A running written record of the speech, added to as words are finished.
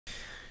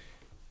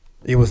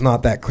It was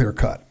not that clear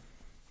cut.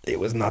 It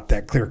was not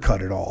that clear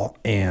cut at all.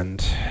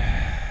 And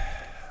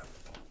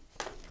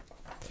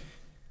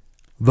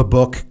the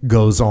book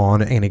goes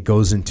on and it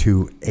goes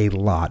into a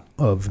lot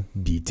of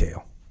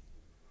detail.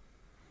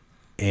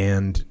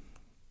 And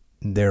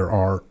there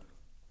are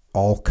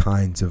all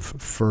kinds of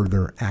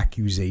further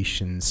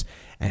accusations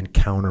and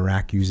counter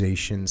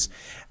accusations.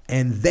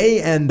 And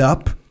they end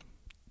up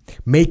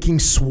making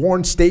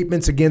sworn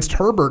statements against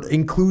Herbert,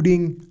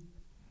 including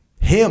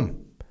him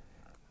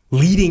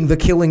leading the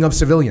killing of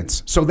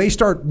civilians. So they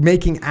start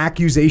making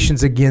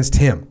accusations against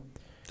him.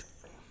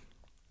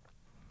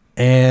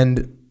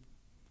 And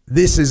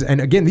this is, and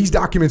again, these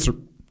documents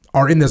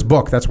are in this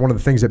book. That's one of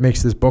the things that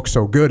makes this book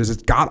so good, is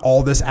it's got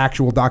all this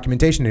actual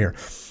documentation here.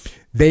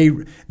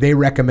 They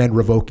recommend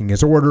revoking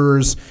his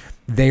orders.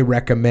 They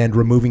recommend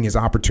removing his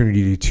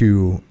opportunity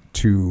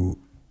to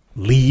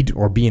lead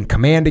or be in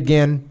command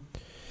again.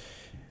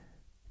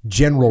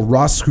 General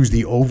Russ, who's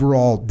the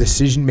overall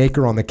decision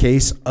maker on the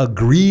case,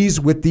 agrees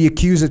with the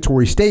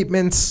accusatory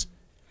statements,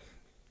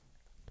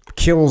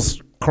 kills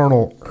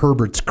Colonel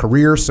Herbert's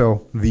career.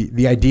 So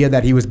the idea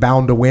that he was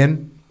bound to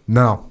win,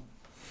 no,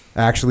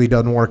 actually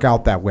doesn't work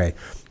out that way.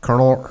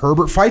 Colonel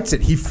Herbert fights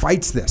it. He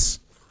fights this,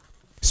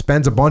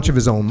 spends a bunch of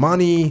his own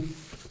money.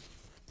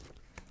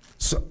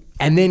 So,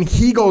 and then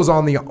he goes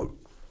on the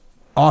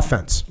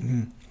offense.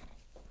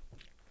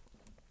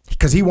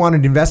 Because he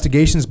wanted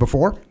investigations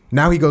before.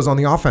 Now he goes on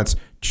the offense.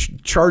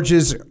 Brings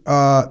charges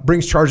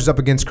up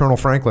against Colonel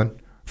Franklin.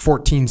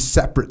 14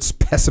 separate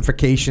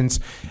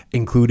specifications,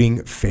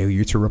 including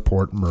failure to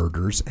report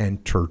murders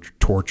and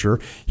torture.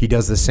 He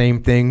does the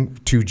same thing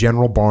to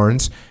General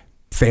Barnes.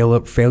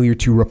 Failure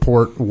to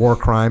report war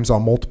crimes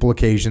on multiple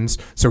occasions.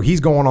 So he's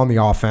going on the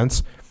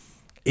offense.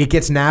 It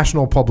gets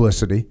national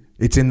publicity.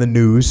 It's in the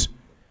news.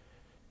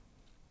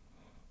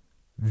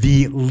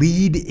 The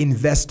lead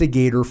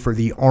investigator for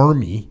the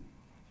Army,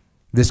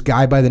 this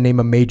guy by the name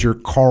of Major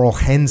Carl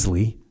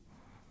Hensley,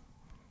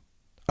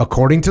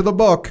 according to the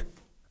book,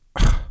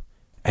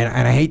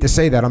 and I hate to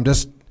say that, I'm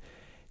just,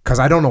 because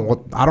I don't know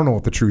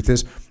what the truth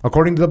is.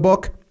 According to the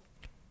book,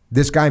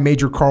 this guy,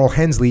 Major Carl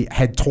Hensley,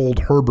 had told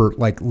Herbert,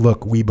 like,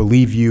 look, we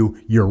believe you.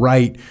 You're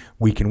right.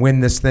 We can win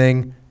this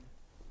thing.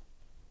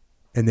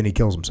 And then he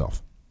kills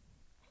himself.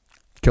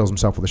 Kills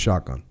himself with a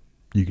shotgun.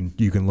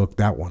 You can look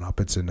that one up.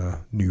 It's in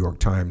a New York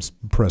Times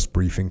press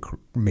briefing.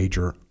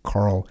 Major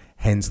Carl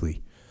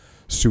Hensley,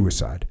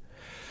 suicide.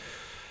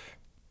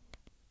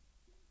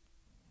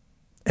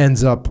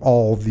 Ends up,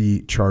 all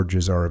the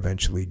charges are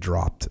eventually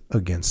dropped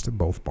against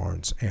both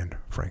Barnes and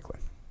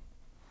Franklin.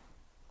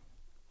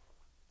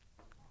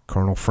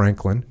 Colonel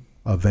Franklin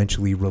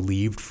eventually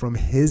relieved from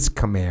his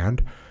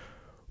command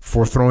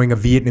for throwing a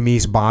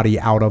Vietnamese body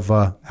out of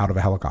a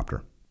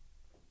helicopter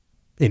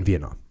in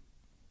Vietnam.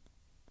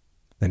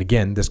 And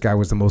again, this guy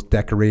was the most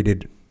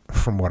decorated,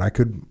 from what I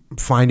could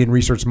find in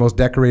research, the most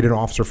decorated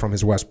officer from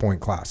his West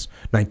Point class,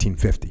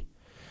 1950.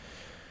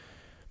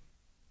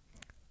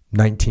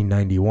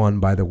 1991,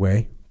 by the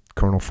way,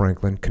 Colonel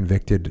Franklin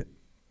convicted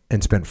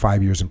and spent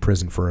 5 years in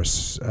prison for a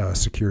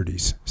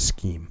securities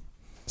scam.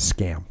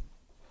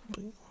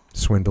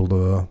 Swindled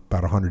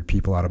about 100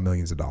 people out of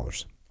millions of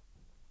dollars.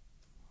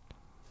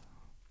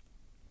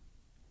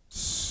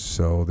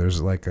 So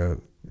there's like a,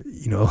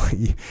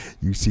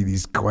 you see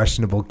these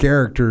questionable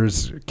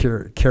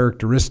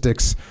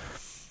characteristics.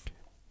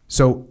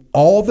 So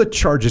all the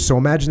charges, so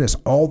imagine this,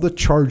 all the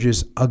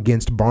charges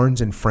against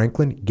Barnes and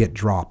Franklin get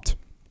dropped.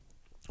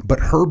 But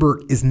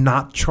Herbert is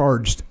not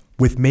charged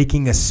with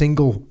making a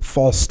single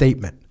false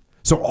statement.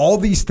 So all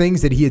these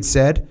things that he had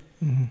said,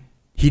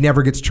 he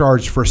never gets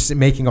charged for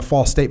making a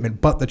false statement,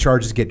 but the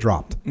charges get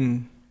dropped.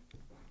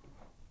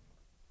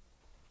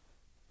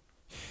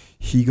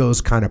 He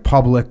goes kind of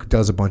public,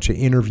 does a bunch of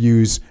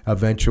interviews.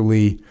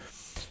 Eventually,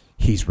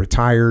 he's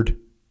retired,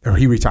 or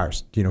he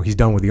retires. He's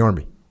done with the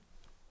Army.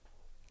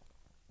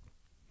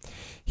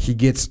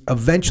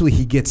 Eventually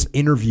he gets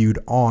interviewed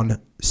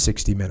on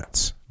 60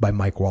 Minutes by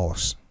Mike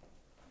Wallace.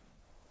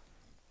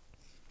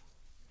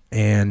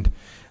 And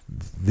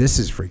this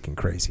is freaking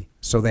crazy.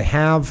 So they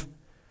have,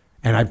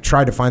 and I've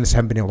tried to find this,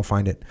 haven't been able to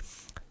find it,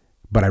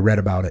 but I read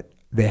about it.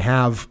 They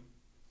have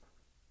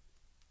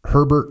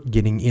Herbert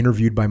getting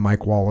interviewed by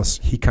Mike Wallace.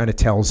 He kind of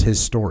tells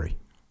his story.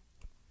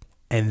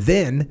 And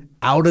then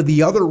out of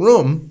the other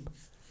room,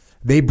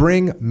 they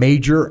bring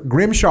Major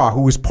Grimshaw,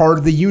 who was part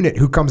of the unit,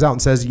 who comes out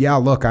and says, yeah,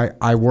 look,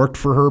 I worked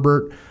for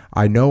Herbert.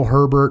 I know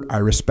Herbert. I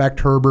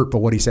respect Herbert, but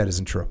what he said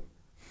isn't true.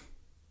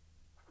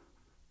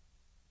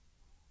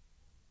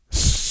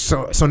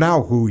 So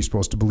now who are we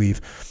supposed to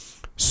believe?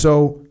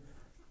 So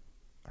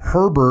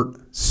Herbert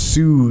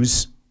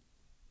sues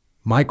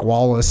Mike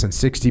Wallace and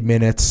 60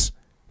 Minutes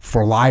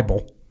for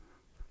libel.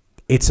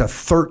 It's a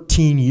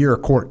 13-year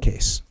court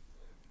case.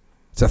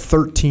 It's a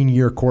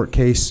 13-year court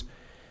case.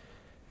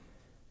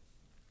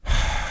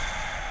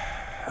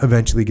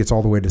 Eventually gets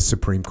all the way to the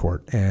Supreme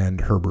Court,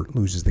 and Herbert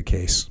loses the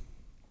case.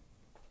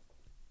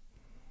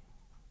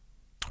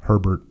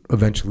 Herbert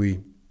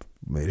eventually,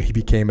 he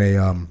became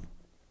a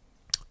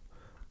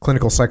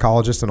clinical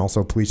psychologist and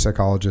also police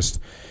psychologist,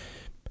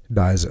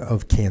 dies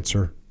of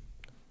cancer,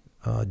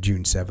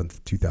 June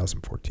 7th,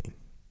 2014.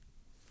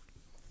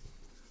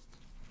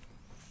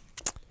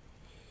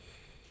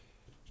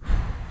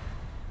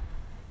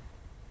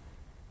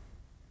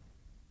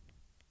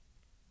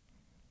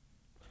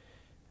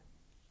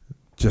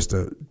 Just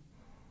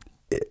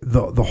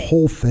the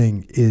whole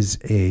thing is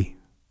a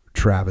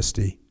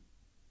travesty.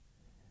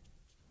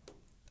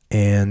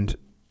 And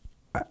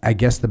I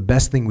guess the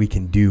best thing we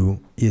can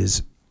do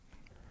is,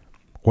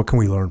 what can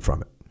we learn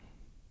from it?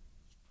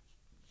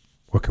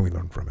 What can we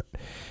learn from it?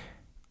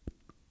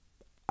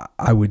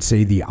 I would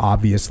say the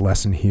obvious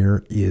lesson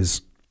here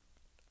is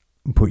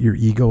put your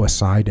ego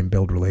aside and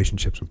build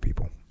relationships with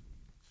people.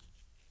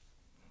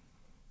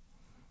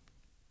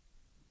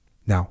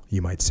 Now,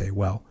 you might say,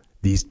 well,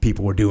 these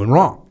people were doing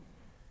wrong.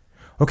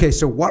 Okay,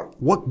 so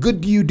what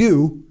good do you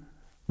do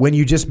when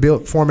you just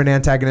form an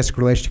antagonistic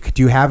relationship?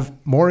 Do you have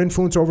more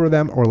influence over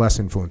them or less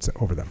influence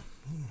over them?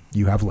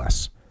 You have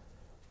less.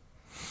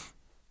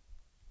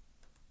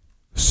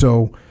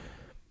 So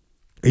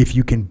if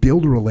you can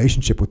build a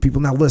relationship with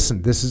people, now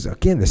listen, this is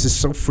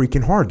so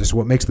freaking hard. This is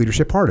what makes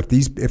leadership hard.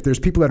 If there's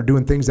people that are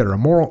doing things that are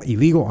immoral,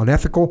 illegal,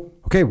 unethical,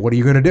 okay, what are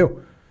you going to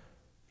do?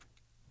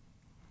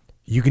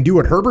 You can do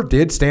what Herbert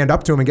did, stand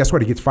up to him, and guess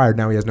what? He gets fired.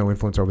 Now he has no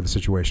influence over the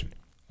situation.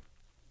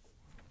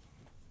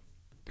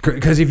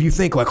 Because if you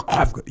think like,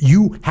 oh,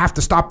 you have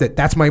to stop that.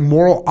 That's my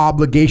moral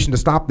obligation to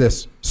stop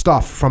this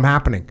stuff from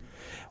happening.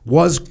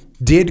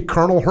 Did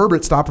Colonel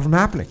Herbert stop it from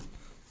happening?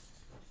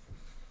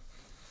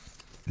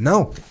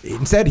 No.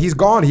 Instead, he's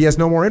gone. He has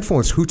no more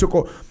influence. Who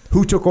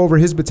took over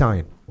his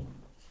battalion?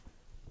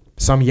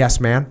 Some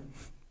yes man.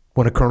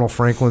 One of Colonel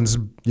Franklin's,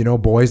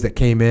 boys that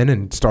came in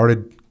and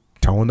started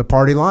towing the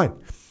party line.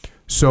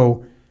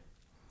 So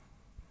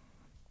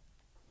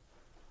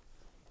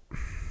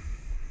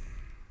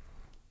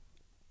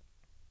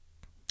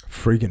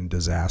freaking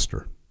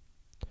disaster.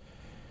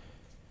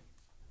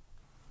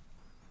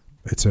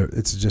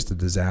 It's just a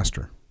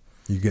disaster.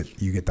 You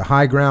get the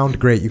high ground,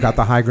 great. You got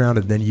the high ground,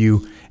 and then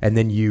you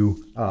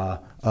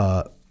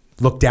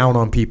look down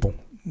on people,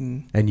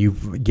 and you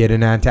get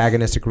an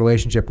antagonistic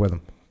relationship with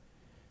them.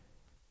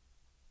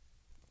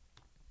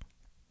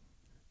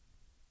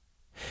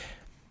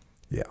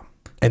 Yeah.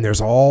 And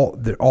there's all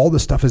the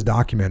stuff is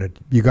documented.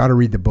 You got to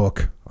read the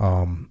book,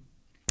 and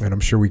I'm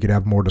sure we could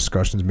have more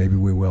discussions. Maybe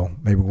we will.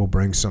 Maybe we'll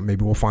bring some.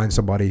 Maybe we'll find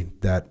somebody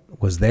that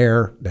was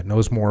there that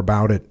knows more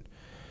about it.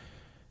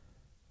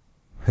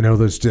 I know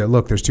there's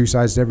two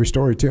sides to every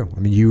story too. I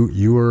mean,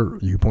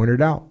 you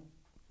pointed out.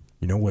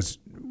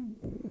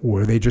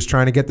 Were they just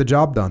trying to get the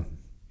job done?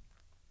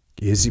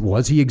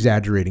 Was he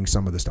exaggerating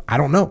some of the stuff? I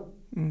don't know.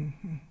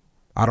 Mm-hmm.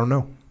 I don't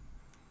know.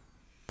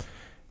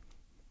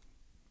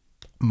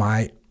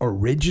 My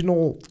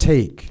original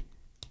take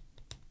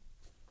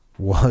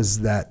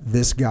was that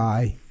this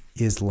guy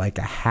is like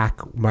a hack.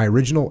 My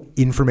original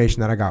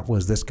information that I got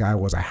was this guy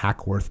was a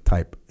Hackworth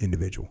type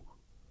individual.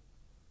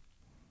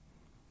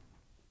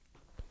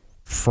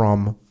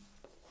 From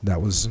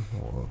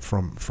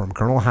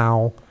Colonel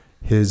Howe,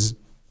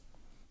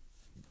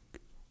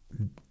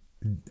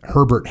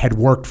 Herbert had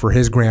worked for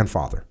his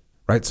grandfather,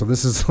 right? So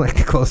this is like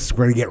the closest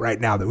we're going to get right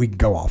now that we can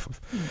go off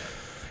of.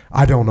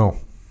 I don't know.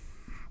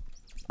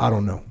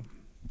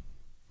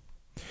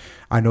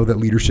 I know that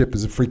leadership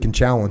is a freaking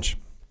challenge.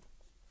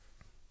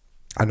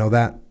 I know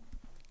that.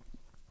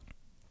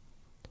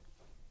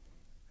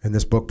 And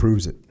this book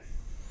proves it.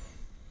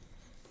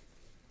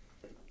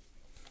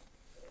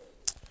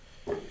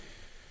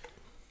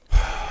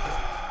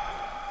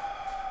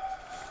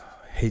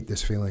 Hate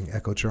this feeling,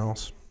 Echo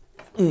Charles.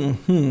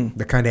 Mm-hmm.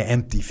 The kind of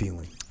empty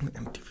feeling.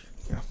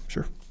 Yeah,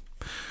 sure.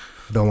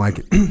 Don't like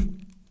it.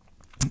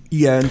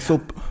 Yeah, and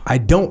so I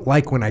don't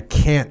like when I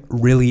can't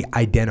really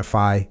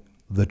identify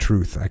the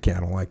truth. I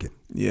don't like it.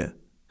 Yeah,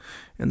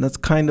 and that's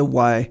kind of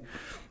why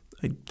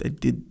I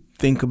did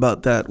think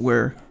about that,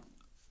 where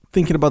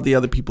thinking about the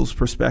other people's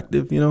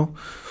perspective,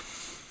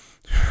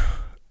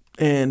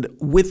 and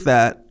with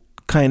that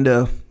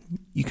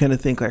you kind of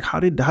think like, how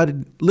did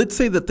let's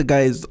say that the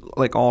guy is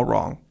like all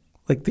wrong,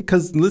 like,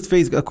 because let's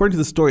face it, according to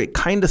the story, it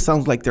kind of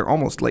sounds like they're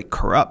almost like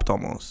corrupt,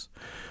 almost,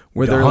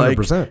 where they're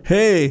 100%. Like,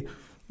 hey,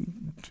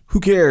 who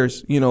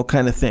cares,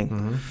 kind of thing.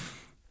 Mm-hmm.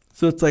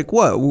 So it's like,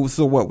 what?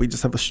 So what? We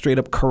just have a straight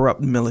up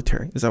corrupt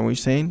military. Is that what you're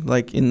saying?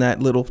 Like in that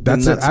little,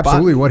 that's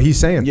absolutely what he's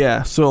saying.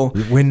 Yeah. So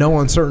we know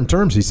on certain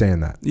terms he's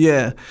saying that.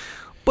 Yeah,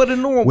 but a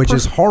normal, which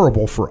is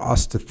horrible for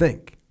us to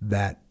think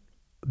that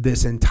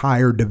this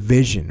entire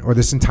division or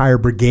this entire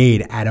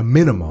brigade, at a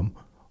minimum,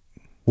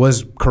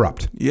 was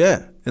corrupt.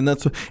 Yeah, and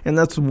that's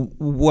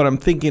what I'm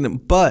thinking.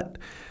 But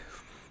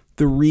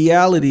the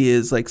reality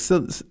is, like,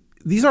 so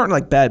these aren't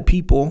like bad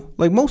people.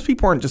 Like, most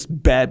people aren't just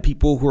bad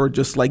people who are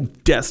just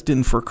like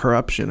destined for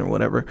corruption or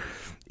whatever.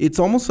 It's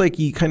almost like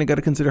you kind of got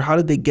to consider, how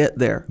did they get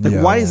there?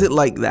 Like, why is it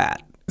like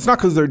that? It's not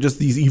because they're just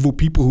these evil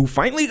people who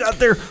finally got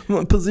their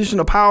position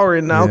of power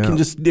and now can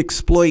just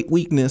exploit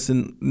weakness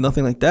and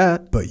nothing like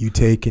that. But you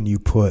take and you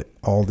put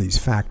all these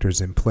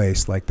factors in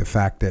place, like the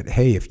fact that,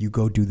 hey, if you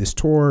go do this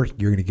tour,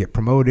 you're going to get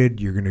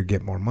promoted, you're going to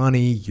get more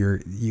money,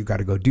 you got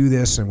to go do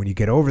this, and when you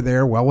get over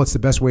there, well, what's the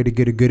best way to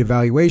get a good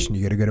evaluation?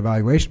 You get a good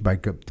evaluation by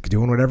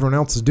doing what everyone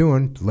else is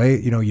doing.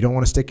 You don't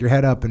want to stick your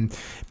head up and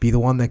be the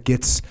one that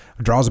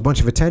draws a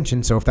bunch of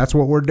attention. So if that's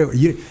what we're doing,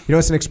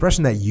 it's an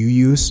expression that you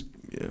use.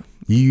 Yeah.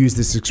 You use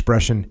this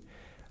expression,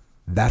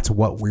 that's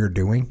what we're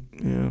doing.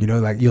 Yeah.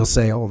 Like you'll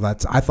say,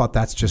 I thought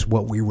that's just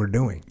what we were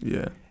doing.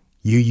 Yeah.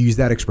 You use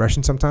that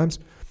expression sometimes.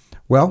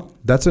 Well,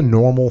 that's a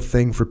normal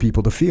thing for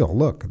people to feel.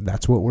 Look,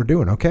 that's what we're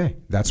doing. Okay.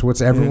 That's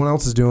what everyone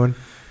else is doing.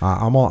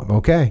 I'm on.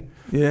 Okay.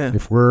 Yeah.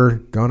 If we're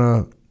going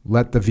to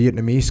let the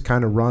Vietnamese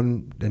kind of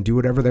run and do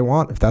whatever they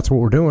want, if that's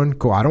what we're doing,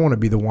 cool. I don't want to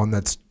be the one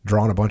that's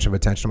drawing a bunch of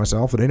attention to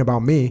myself. It ain't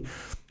about me.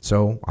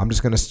 So I'm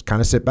just going to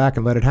kind of sit back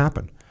and let it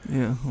happen.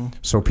 Yeah.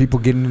 So people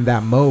get into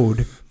that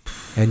mode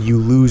and you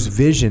lose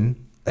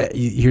vision.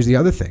 Here's the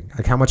other thing.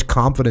 Like, how much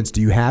confidence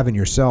do you have in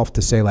yourself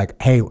to say, like,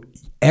 hey,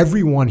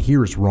 everyone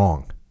here is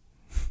wrong.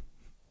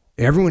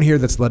 Everyone here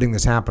that's letting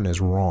this happen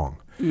is wrong.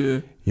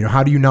 Yeah.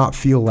 How do you not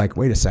feel like,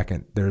 wait a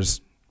second,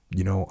 there's,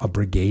 a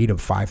brigade of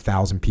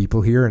 5,000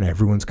 people here and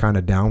everyone's kind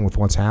of down with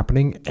what's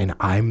happening and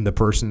I'm the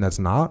person that's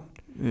not?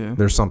 Yeah.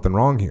 There's something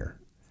wrong here.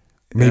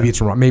 Maybe it's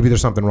wrong. Maybe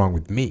there's something wrong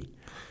with me.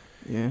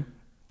 Yeah.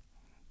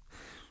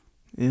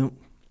 Yep.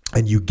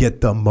 And you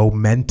get the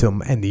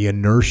momentum and the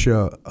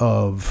inertia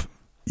of,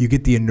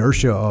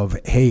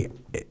 hey,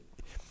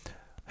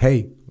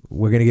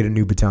 we're going to get a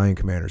new battalion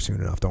commander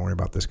soon enough. Don't worry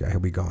about this guy. He'll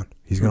be gone.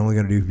 He's only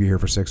going to be here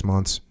for 6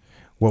 months.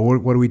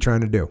 What are we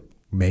trying to do?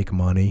 Make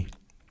money,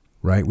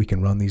 right? We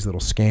can run these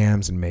little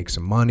scams and make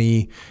some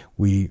money.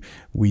 We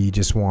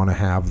just want to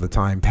have the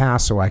time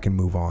pass so I can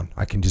move on.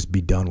 I can just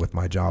be done with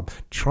my job.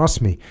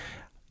 Trust me,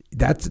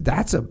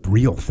 that's a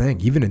real thing,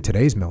 even in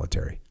today's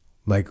military.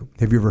 Like,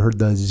 have you ever heard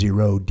the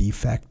zero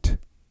defect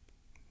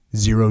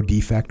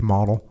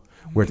model?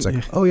 Where it's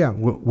like, oh yeah,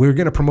 we're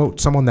going to promote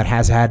someone that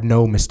has had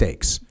no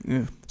mistakes.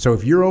 Yeah. So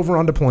if you're over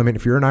on deployment,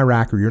 if you're in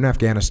Iraq or you're in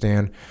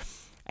Afghanistan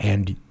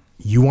and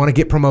you want to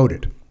get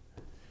promoted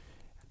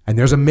and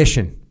there's a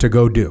mission to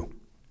go do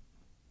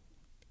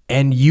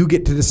and you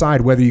get to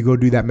decide whether you go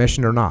do that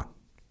mission or not,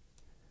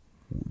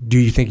 do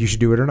you think you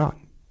should do it or not?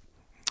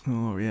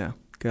 Oh, yeah.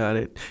 Got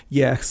it.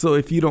 Yeah. So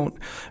if you don't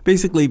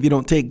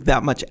take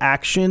that much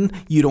action,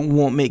 you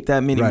won't make that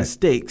many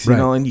mistakes, you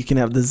know, and you can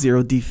have the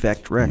zero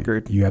defect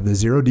record. You have the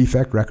zero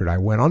defect record. I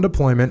went on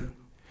deployment.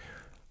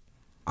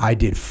 I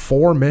did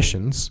 4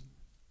 missions.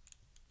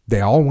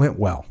 They all went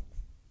well.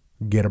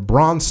 Get a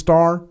Bronze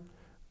Star,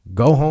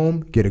 go home,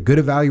 get a good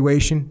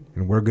evaluation,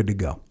 and we're good to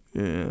go.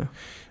 Yeah.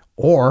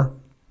 Or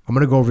I'm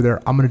going to go over there.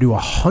 I'm going to do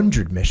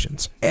 100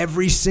 missions.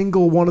 Every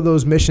single one of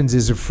those missions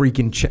is a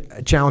freaking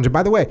challenge. And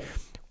by the way,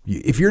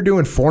 if you're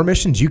doing 4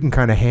 missions, you can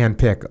kind of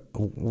handpick.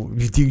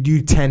 If you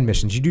do 10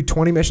 missions, you do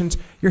 20 missions,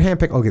 you're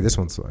handpick. Okay, this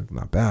one's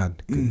not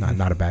bad.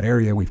 Not a bad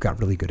area. We've got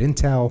really good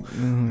intel.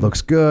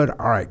 Looks good.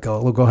 All right,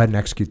 we'll go ahead and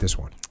execute this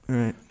one. All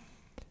right.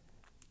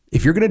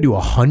 If you're going to do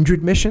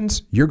 100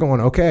 missions, you're going,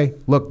 okay,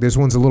 look, this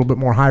one's a little bit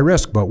more high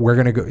risk, but we're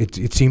going to go.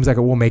 It seems like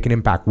it will make an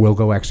impact. We'll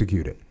go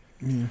execute it.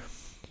 Yeah.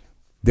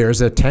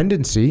 There's a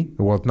tendency,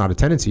 well, not a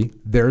tendency,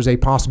 there's a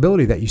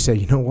possibility that you say,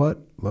 you know what?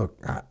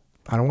 Look,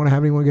 I don't want to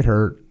have anyone get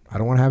hurt. I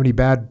don't want to have any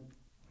bad,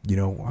 I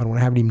don't want to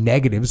have any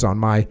negatives on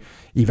my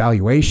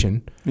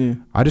evaluation. Yeah.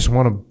 I just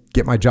want to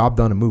get my job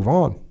done and move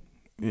on.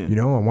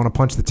 Yeah. I want to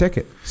punch the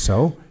ticket.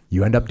 So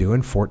you end up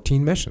doing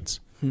 14 missions.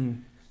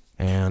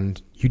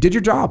 And you did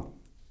your job.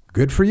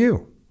 Good for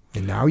you.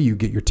 And now you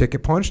get your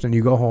ticket punched and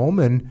you go home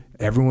and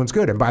everyone's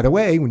good. And by the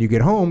way, when you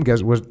get home,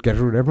 guess what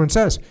everyone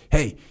says?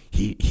 Hey,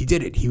 he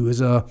did it. He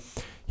was a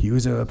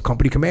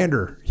company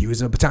commander. He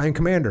was a battalion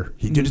commander.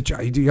 He did his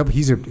job.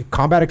 He's a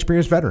combat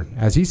experienced veteran,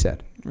 as he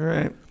said.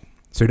 Right.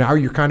 So now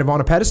you're kind of on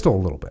a pedestal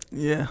a little bit.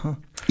 Yeah.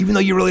 Even though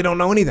you really don't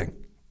know anything.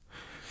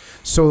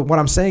 So what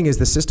I'm saying is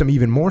the system,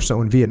 even more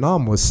so in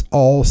Vietnam, was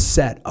all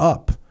set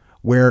up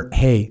where,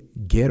 hey,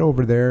 get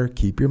over there,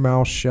 keep your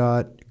mouth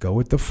shut, go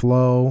with the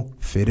flow,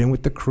 fit in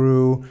with the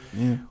crew.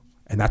 Yeah.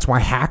 And that's why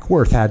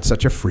Hackworth had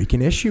such a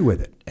freaking issue with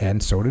it.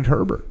 And so did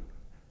Herbert.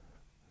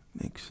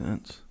 Makes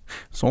sense.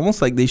 It's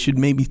almost like they should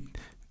maybe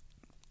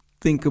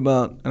think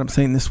about, and I'm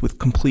saying this with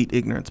complete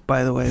ignorance,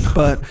 by the way,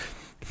 but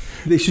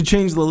they should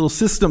change the little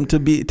system to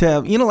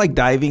have, like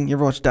diving. You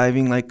ever watch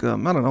diving, like, I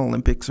don't know,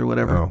 Olympics or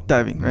whatever,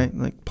 diving, right?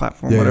 Like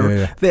platform, whatever.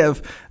 Yeah.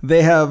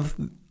 They have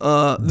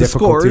the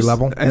difficulty scores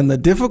level and the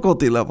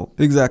difficulty level.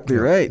 Exactly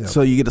right. Yeah.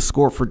 So you get a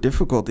score for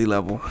difficulty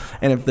level.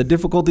 And if the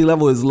difficulty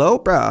level is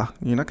low,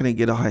 you're not going to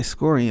get a high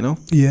score,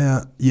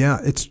 Yeah,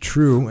 it's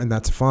true. And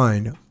that's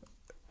fine.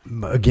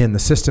 Again, the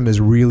system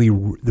is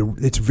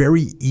it's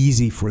very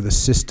easy for the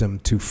system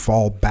to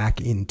fall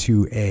back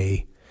into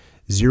a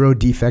zero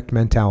defect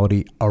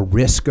mentality, a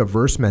risk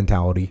averse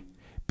mentality,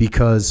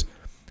 because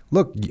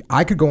look,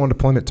 I could go on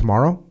deployment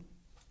tomorrow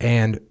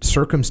And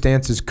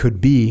circumstances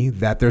could be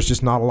that there's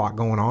just not a lot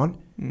going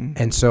on.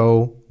 And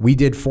so we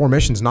did 4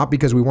 missions, not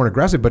because we weren't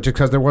aggressive, but just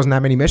because there wasn't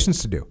that many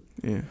missions to do.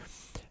 Yeah.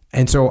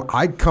 And so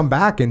I'd come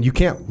back, and you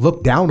can't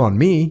look down on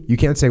me. You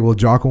can't say, well,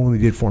 Jocko only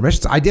did 4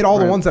 missions. I did all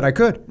the ones that I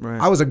could. Right.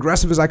 I was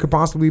aggressive as I could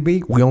possibly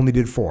be. We only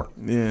did 4.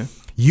 Yeah.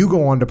 You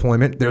go on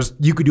deployment.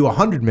 You could do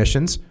 100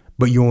 missions,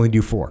 but you only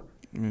do 4.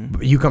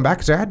 But you come back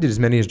and say, I did as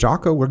many as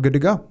Jocko. We're good to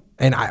go.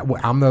 And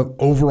I'm the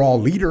overall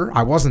leader.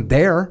 I wasn't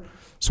there.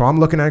 So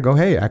I'm looking at it, go,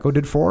 hey, Echo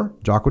did 4,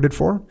 Jocko did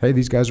 4. Hey,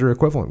 these guys are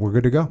equivalent. We're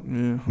good to go.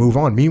 Yeah. Move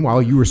on.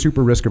 Meanwhile, you were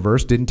super risk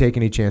averse, didn't take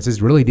any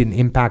chances, really didn't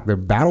impact the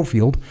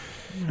battlefield,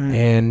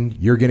 and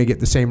you're going to get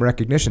the same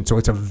recognition. So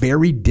it's a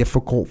very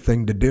difficult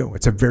thing to do.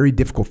 It's a very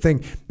difficult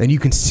thing. And you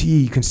can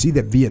see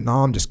that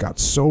Vietnam just got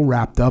so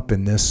wrapped up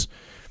in this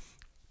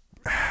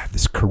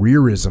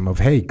careerism of,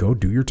 hey, go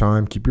do your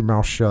time, keep your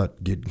mouth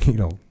shut,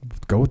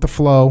 go with the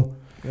flow.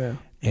 Yeah.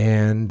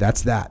 And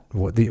that's that.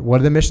 What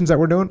are the missions that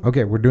we're doing?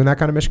 Okay, we're doing that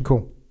kind of mission.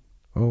 Cool.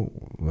 Oh,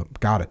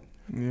 got it.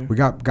 Yeah. We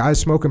got guys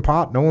smoking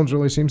pot. No one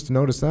really seems to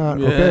notice that.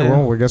 Yeah. Okay,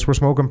 well, I guess we're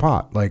smoking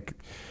pot. Like,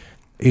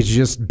 it's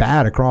just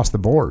bad across the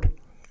board.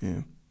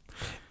 Yeah.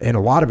 And a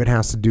lot of it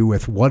has to do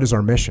with, what is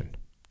our mission?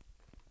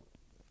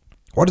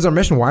 What is our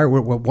mission?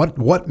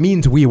 What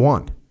means we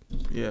won?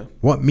 Yeah.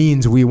 What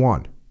means we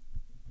won?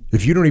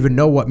 If you don't even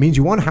know what means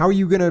you won, how are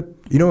you gonna?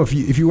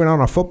 If you went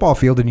on a football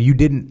field and you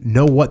didn't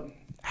know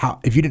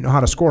if you didn't know how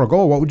to score a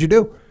goal, what would you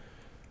do?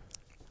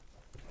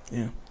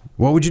 Yeah.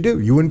 What would you do?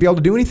 You wouldn't be able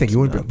to do anything.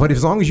 But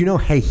as long as you know,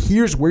 hey,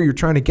 here's where you're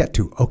trying to get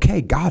to.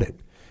 Okay, got it.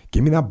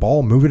 Give me that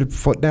ball. Move it a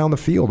foot down the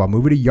field. I'll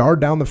move it a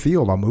yard down the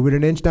field. I'll move it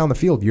an inch down the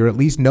field. You at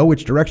least know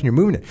which direction you're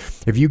moving it.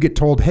 If you get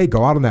told, hey,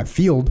 go out on that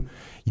field,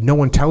 no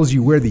one tells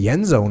you where the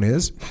end zone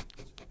is.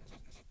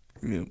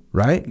 Yeah.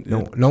 Right?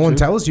 Yeah, No one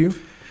tells you.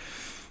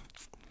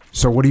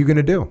 So what are you going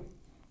to do?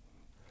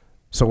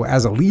 So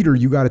as a leader,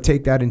 you got to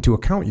take that into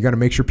account. You got to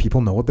make sure people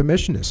know what the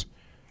mission is.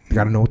 You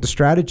got to know what the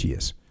strategy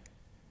is.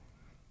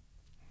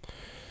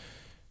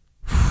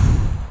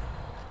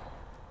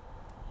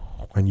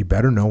 And you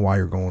better know why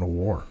you're going to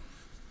war.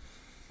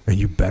 And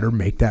you better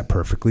make that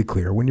perfectly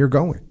clear when you're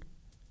going.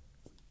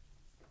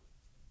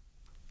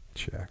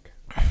 Check.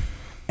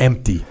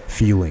 Empty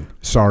feeling.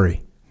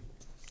 Sorry.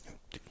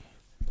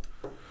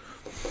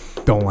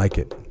 Don't like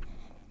it.